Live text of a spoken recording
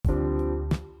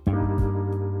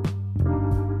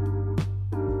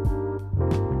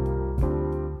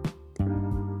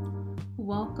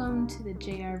to the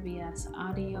JRVS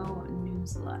audio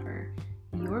newsletter,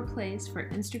 your place for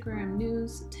Instagram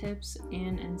news, tips,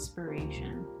 and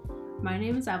inspiration. My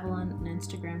name is Evelyn, an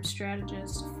Instagram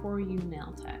strategist for You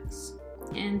Nail Techs.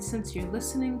 And since you're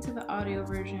listening to the audio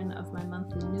version of my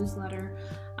monthly newsletter,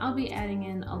 I'll be adding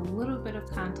in a little bit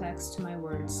of context to my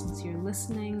words since you're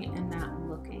listening and not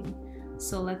looking.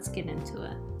 So let's get into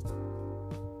it.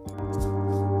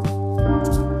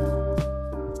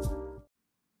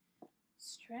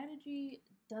 Strategy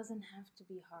doesn't have to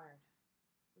be hard.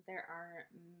 There are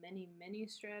many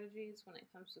strategies when it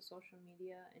comes to social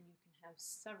media, and you can have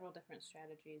several different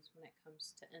strategies when it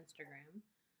comes to Instagram.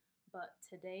 But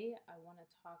today I want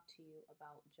to talk to you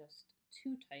about just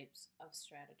two types of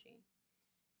strategy,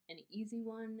 an easy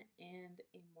one and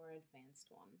a more advanced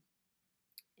one.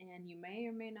 And you may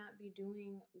or may not be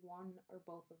doing one or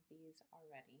both of these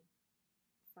already.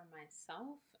 For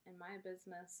myself and my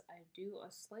business, I do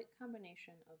a slight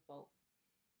combination of both.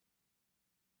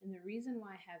 And the reason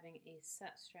why having a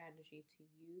set strategy to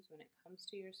use when it comes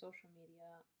to your social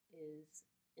media is,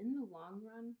 in the long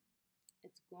run,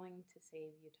 it's going to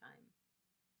save you time.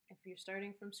 If you're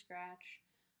starting from scratch,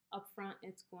 upfront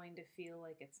it's going to feel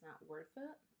like it's not worth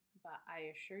it, but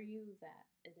I assure you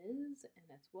that it is, and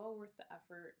it's well worth the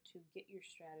effort to get your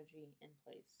strategy in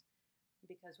place.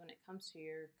 Because when it comes to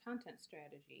your content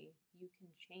strategy, you can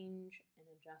change and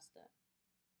adjust it.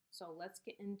 So let's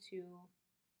get into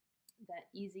that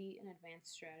easy and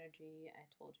advanced strategy I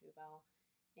told you about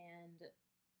and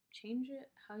change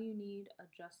it how you need,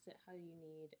 adjust it how you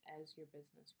need as your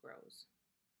business grows.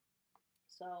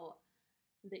 So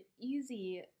the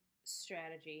easy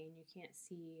strategy, and you can't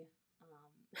see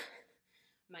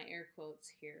my air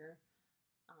quotes here,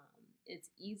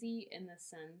 it's easy in the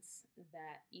sense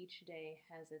that each day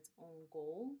has its own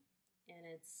goal and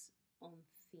its own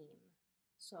theme.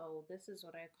 So this is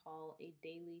what I call a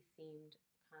daily themed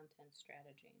content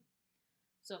strategy.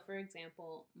 So for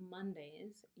example,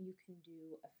 Mondays, you can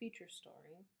do a feature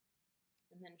story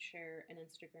and then share an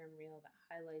Instagram reel that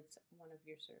highlights one of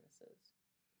your services.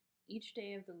 Each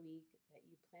day of the week that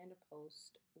you plan to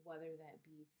post, whether that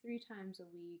be 3 times a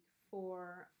week,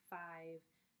 4, 5,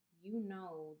 you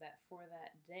know that for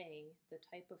that day, the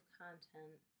type of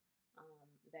content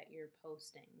that you're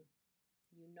posting,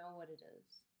 you know what it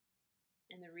is.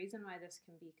 And the reason why this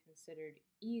can be considered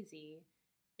easy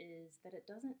is that it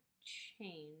doesn't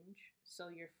change, so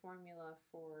your formula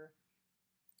for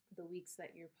the weeks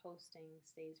that you're posting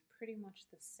stays pretty much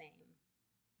the same.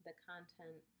 The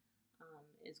content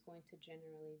is going to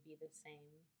generally be the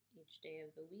same each day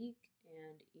of the week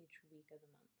and each week of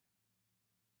the month.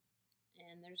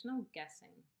 And there's no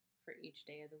guessing for each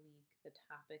day of the week the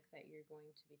topic that you're going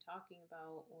to be talking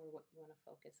about or what you want to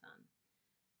focus on.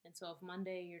 And so if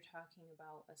Monday you're talking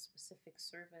about a specific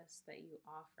service that you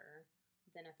offer,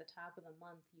 then at the top of the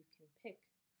month you can pick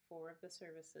 4 of the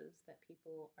services that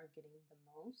people are getting the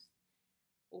most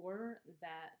or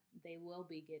that they will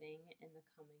be getting in the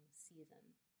coming season.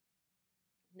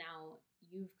 Now,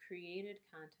 you've created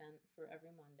content for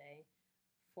every Monday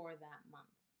for that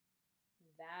month.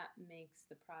 That makes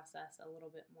the process a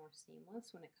little bit more seamless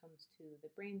when it comes to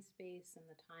the brain space and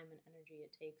the time and energy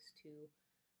it takes to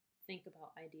think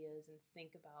about ideas and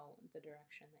think about the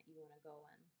direction that you want to go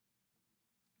in.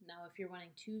 Now, if you're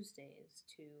wanting Tuesdays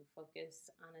to focus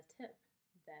on a tip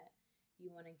that you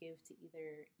want to give to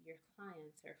either your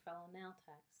clients or fellow nail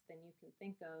techs, then you can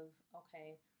think of,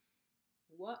 okay,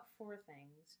 what 4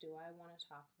 things do I want to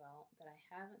talk about that I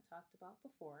haven't talked about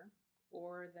before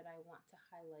or that I want to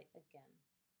highlight again?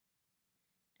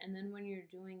 And then when you're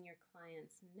doing your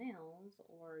clients' nails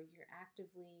or you're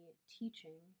actively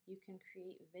teaching, you can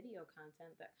create video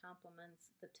content that complements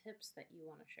the tips that you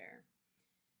want to share.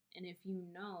 And if you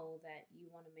know that you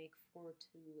want to make 4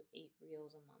 to 8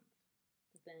 reels a month,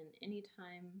 then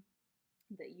anytime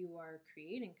that you are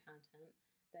creating content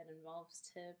that involves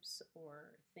tips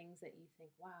or things that you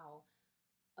think, wow,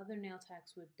 other nail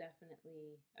techs would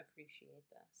definitely appreciate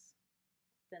this,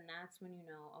 then that's when you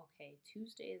know, okay,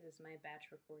 Tuesdays is my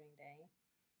batch recording day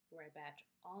where I batch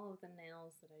all of the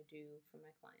nails that I do for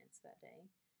my clients that day.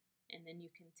 And then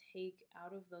you can take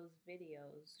out of those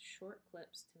videos short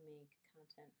clips to make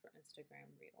content for Instagram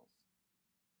Reels.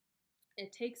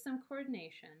 It takes some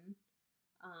coordination,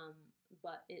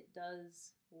 but it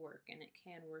does work and it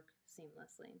can work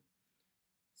seamlessly.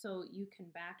 So you can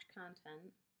batch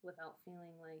content without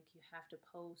feeling like you have to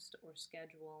post or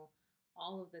schedule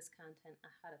all of this content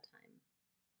ahead of time.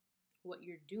 What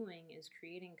you're doing is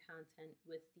creating content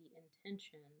with the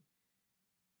intention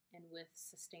and with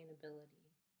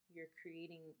sustainability. You're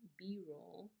creating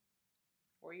B-roll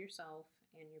for yourself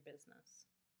and your business.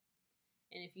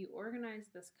 And if you organize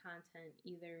this content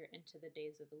either into the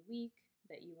days of the week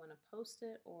that you want to post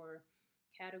it, or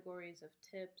categories of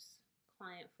tips,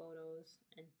 client photos,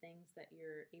 and things that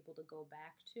you're able to go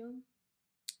back to,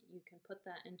 you can put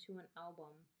that into an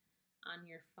album on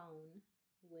your phone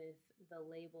with the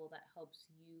label that helps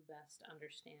you best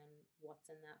understand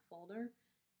what's in that folder,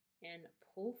 and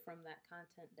pull from that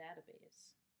content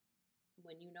database.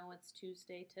 When you know it's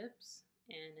Tuesday tips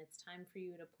and it's time for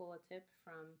you to pull a tip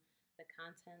from the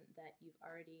content that you've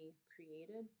already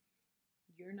created,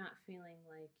 you're not feeling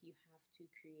like you have to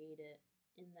create it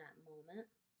in that moment,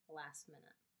 last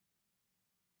minute.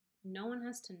 No one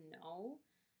has to know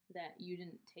that you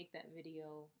didn't take that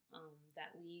video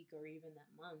that week or even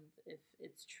that month. If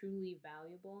it's truly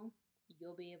valuable,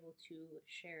 you'll be able to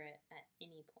share it at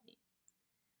any point.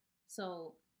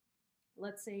 So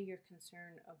let's say you're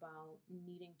concerned about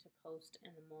needing to post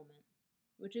in the moment,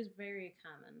 which is very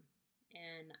common.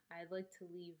 And I like to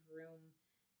leave room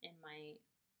in my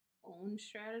own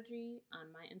strategy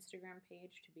on my Instagram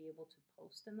page to be able to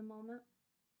post in the moment.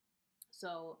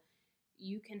 So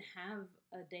you can have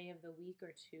a day of the week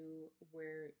or two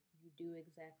where you do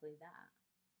exactly that.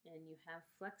 And you have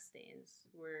flex days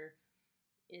where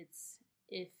it's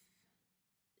if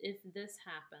this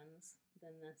happens,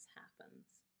 then this happens.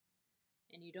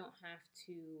 And you don't have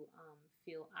to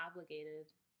feel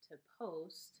obligated to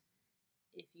post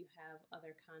if you have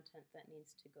other content that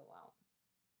needs to go out.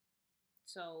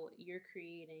 So you're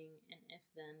creating an if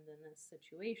then this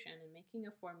situation and making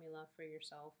a formula for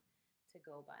yourself to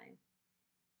go by.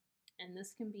 And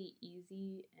this can be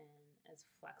easy and as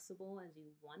flexible as you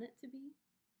want it to be,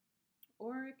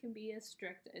 or it can be as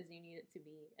strict as you need it to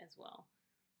be as well.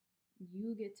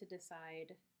 You get to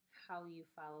decide how you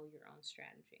follow your own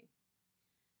strategy.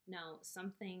 Now,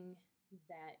 something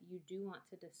that you do want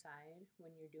to decide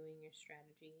when you're doing your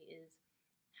strategy is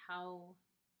how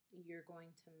you're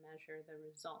going to measure the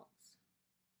results.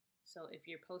 So if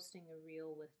you're posting a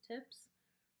reel with tips,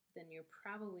 then you're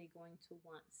probably going to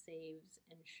want saves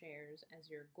and shares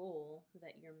as your goal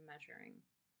that you're measuring.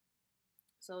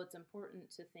 So it's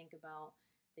important to think about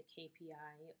the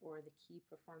KPI, or the key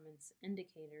performance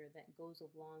indicator, that goes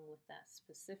along with that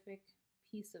specific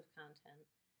piece of content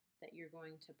that you're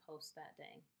going to post that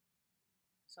day.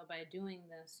 So by doing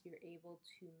this, you're able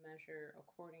to measure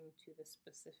according to the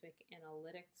specific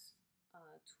analytics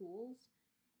tools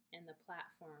and the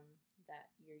platform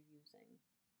that you're using.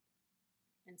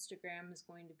 Instagram is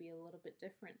going to be a little bit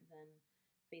different than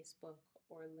Facebook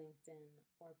or LinkedIn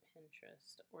or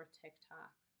Pinterest or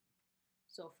TikTok.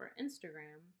 So for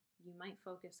Instagram, you might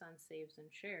focus on saves and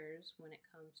shares when it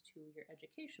comes to your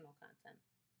educational content.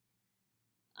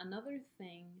 Another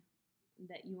thing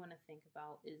that you want to think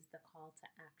about is the call to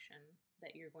action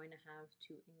that you're going to have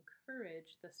to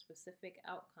encourage the specific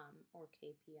outcome or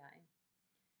KPI.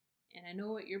 And I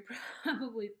know what you're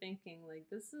probably thinking,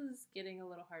 like, this is getting a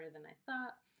little harder than I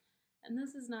thought, and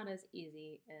this is not as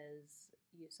easy as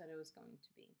you said it was going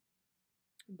to be.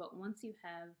 But once you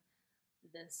have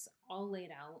this all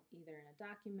laid out, either in a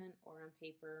document or on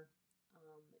paper,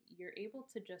 you're able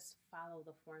to just follow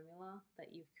the formula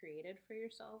that you've created for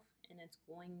yourself, and it's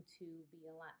going to be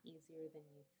a lot easier than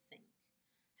you think.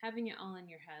 Having it all in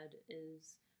your head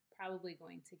is probably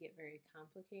going to get very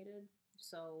complicated,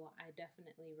 so I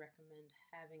definitely recommend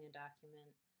having a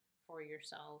document for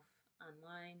yourself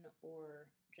online, or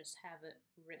just have it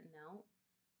written out,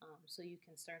 so you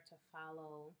can start to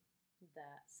follow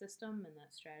that system and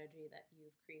that strategy that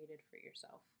you've created for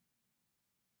yourself.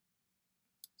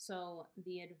 So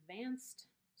the advanced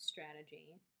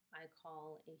strategy I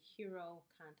call a hero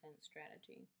content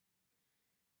strategy.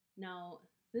 Now,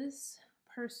 this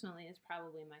personally is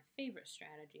probably my favorite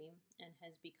strategy and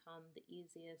has become the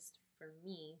easiest for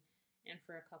me and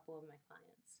for a couple of my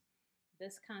clients.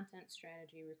 This content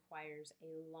strategy requires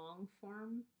a long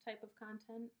form type of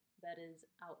content that is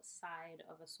outside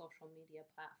of a social media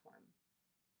platform.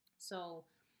 So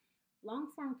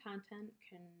long form content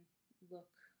can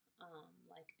look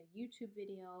like a YouTube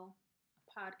video, a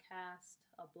podcast,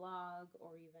 a blog,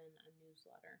 or even a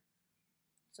newsletter.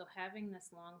 So having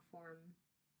this long form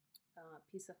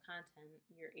piece of content,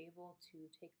 you're able to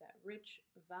take that rich,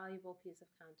 valuable piece of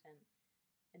content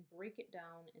and break it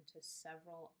down into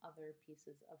several other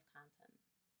pieces of content.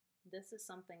 This is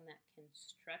something that can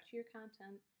stretch your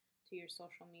content to your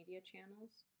social media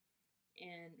channels.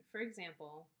 And for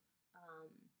example,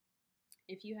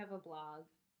 if you have a blog,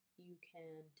 you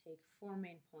can take 4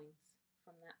 main points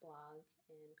from that blog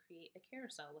and create a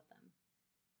carousel with them.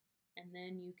 And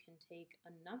then you can take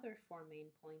another 4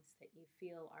 main points that you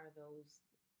feel are those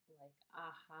like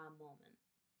aha moment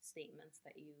statements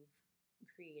that you've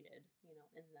created,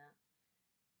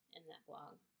 in that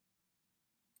blog.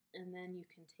 And then you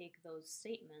can take those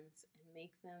statements and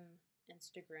make them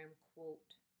Instagram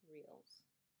quote reels.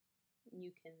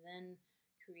 You can then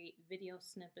create video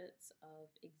snippets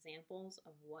of examples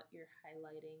of what you're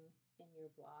highlighting in your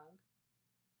blog.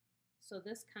 So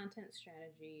this content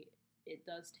strategy, it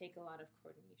does take a lot of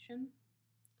coordination.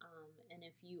 And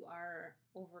if you are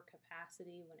over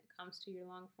capacity when it comes to your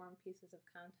long form pieces of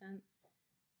content,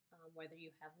 whether you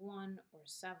have one or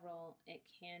several, it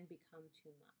can become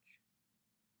too much.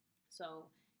 So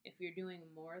if you're doing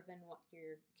more than what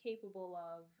you're capable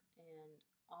of and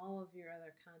all of your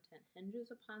other content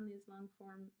hinges upon these long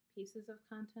form pieces of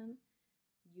content,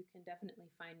 you can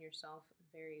definitely find yourself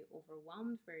very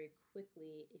overwhelmed very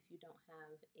quickly if you don't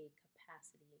have a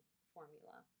capacity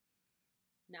formula.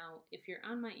 Now, if you're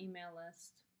on my email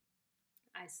list,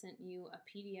 I sent you a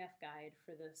PDF guide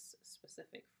for this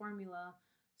specific formula,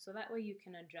 so that way you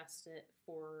can adjust it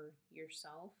for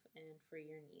yourself and for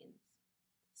your needs.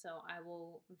 So I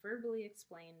will verbally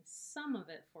explain some of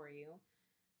it for you,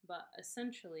 but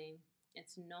essentially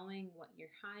it's knowing what your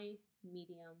high,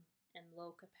 medium, and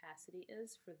low capacity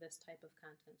is for this type of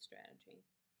content strategy.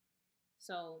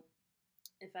 So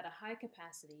if at a high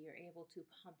capacity you're able to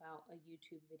pump out a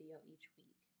YouTube video each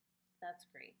week, that's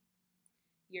great.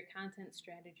 Your content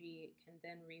strategy can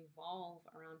then revolve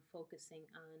around focusing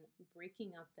on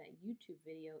breaking up that YouTube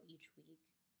video each week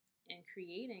and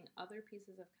creating other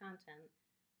pieces of content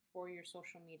for your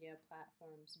social media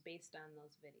platforms based on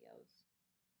those videos.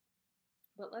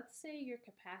 But let's say your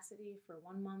capacity for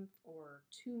 1 month or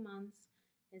 2 months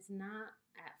is not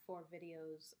at 4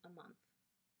 videos a month,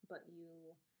 but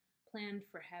you planned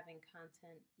for having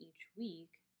content each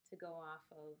week to go off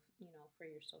of, for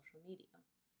your social media.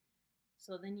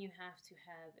 So then you have to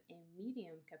have a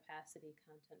medium capacity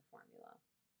content formula.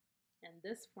 And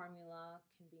this formula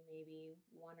can be maybe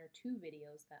 1 or 2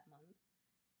 videos that month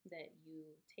that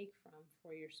you take from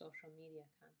for your social media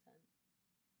content.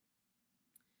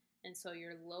 And so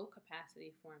your low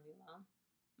capacity formula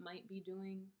might be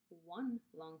doing 1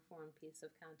 long form piece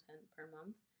of content per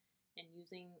month and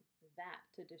using that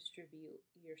to distribute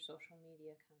your social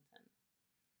media content.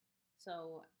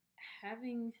 So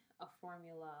having a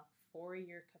formula for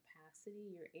your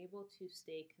capacity, you're able to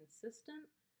stay consistent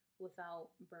without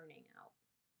burning out,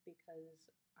 because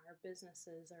our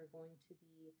businesses are going to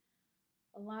be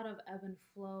a lot of ebb and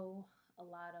flow, a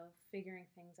lot of figuring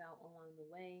things out along the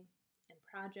way, and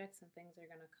projects and things are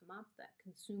going to come up that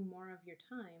consume more of your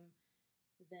time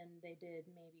than they did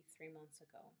maybe 3 months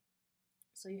ago.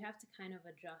 So you have to kind of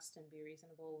adjust and be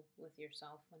reasonable with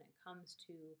yourself when it comes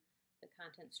to the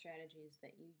content strategies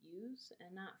that you use,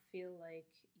 and not feel like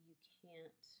you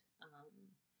can't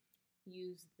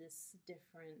use this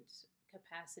different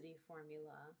capacity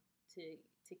formula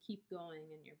to keep going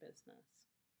in your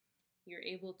business. You're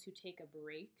able to take a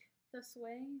break this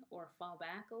way or fall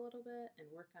back a little bit and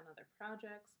work on other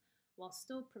projects while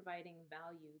still providing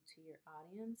value to your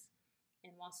audience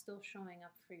and while still showing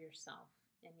up for yourself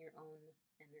and your own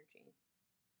energy.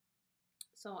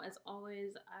 So as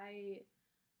always, I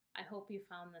hope you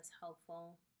found this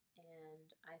helpful, and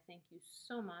I thank you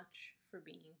so much for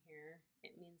being here.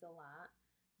 It means a lot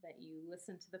that you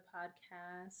listen to the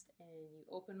podcast and you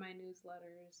open my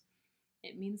newsletters.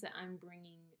 It means that I'm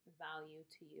bringing value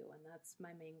to you, and that's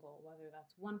my main goal, whether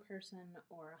that's 1 person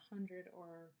or 100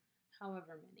 or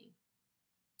however many.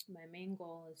 My main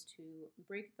goal is to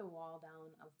break the wall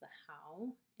down of the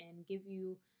how and give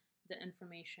you the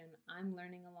information I'm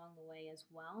learning along the way as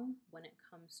well when it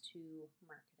comes to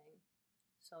marketing.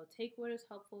 So take what is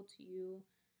helpful to you,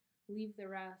 leave the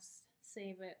rest,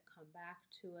 save it, come back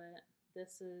to it.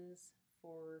 This is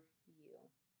for you.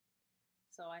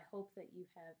 So I hope that you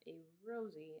have a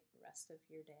rosy rest of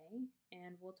your day,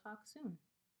 and we'll talk soon.